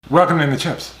Welcome to In the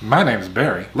Chips. My name's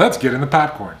Barry. Let's get in the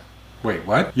popcorn. Wait,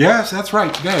 what? Yes, that's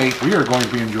right. Today, we are going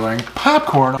to be enjoying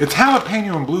popcorn. It's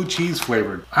jalapeno and blue cheese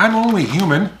flavored. I'm only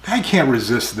human. I can't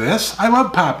resist this. I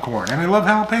love popcorn, and I love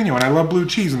jalapeno, and I love blue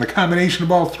cheese, and the combination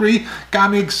of all three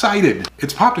got me excited.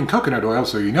 It's popped in coconut oil,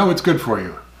 so you know it's good for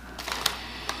you.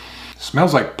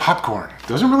 Smells like popcorn.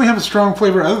 Doesn't really have a strong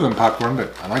flavor other than popcorn,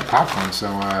 but I like popcorn, so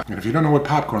and if you don't know what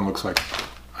popcorn looks like,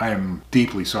 I am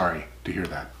deeply sorry to hear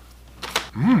that.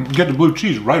 You get the blue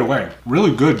cheese right away.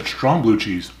 Really good, strong blue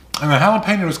cheese. And the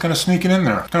jalapeno is kind of sneaking in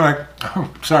there. Kind of like,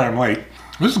 oh, sorry I'm late.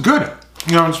 This is good.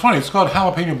 You know, it's funny, it's called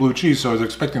jalapeno blue cheese, so I was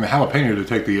expecting the jalapeno to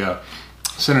take the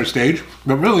center stage.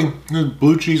 But really, this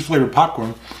blue cheese flavored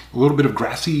popcorn, a little bit of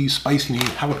grassy, spicy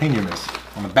jalapeno-ness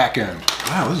on the back end.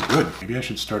 Wow, this is good. Maybe I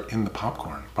should start in the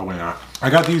popcorn. Probably not. I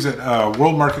got these at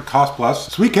World Market Cost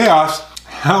Plus. Sweet Chaos,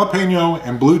 jalapeno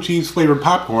and blue cheese flavored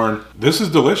popcorn. This is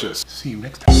delicious. See you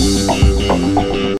next time.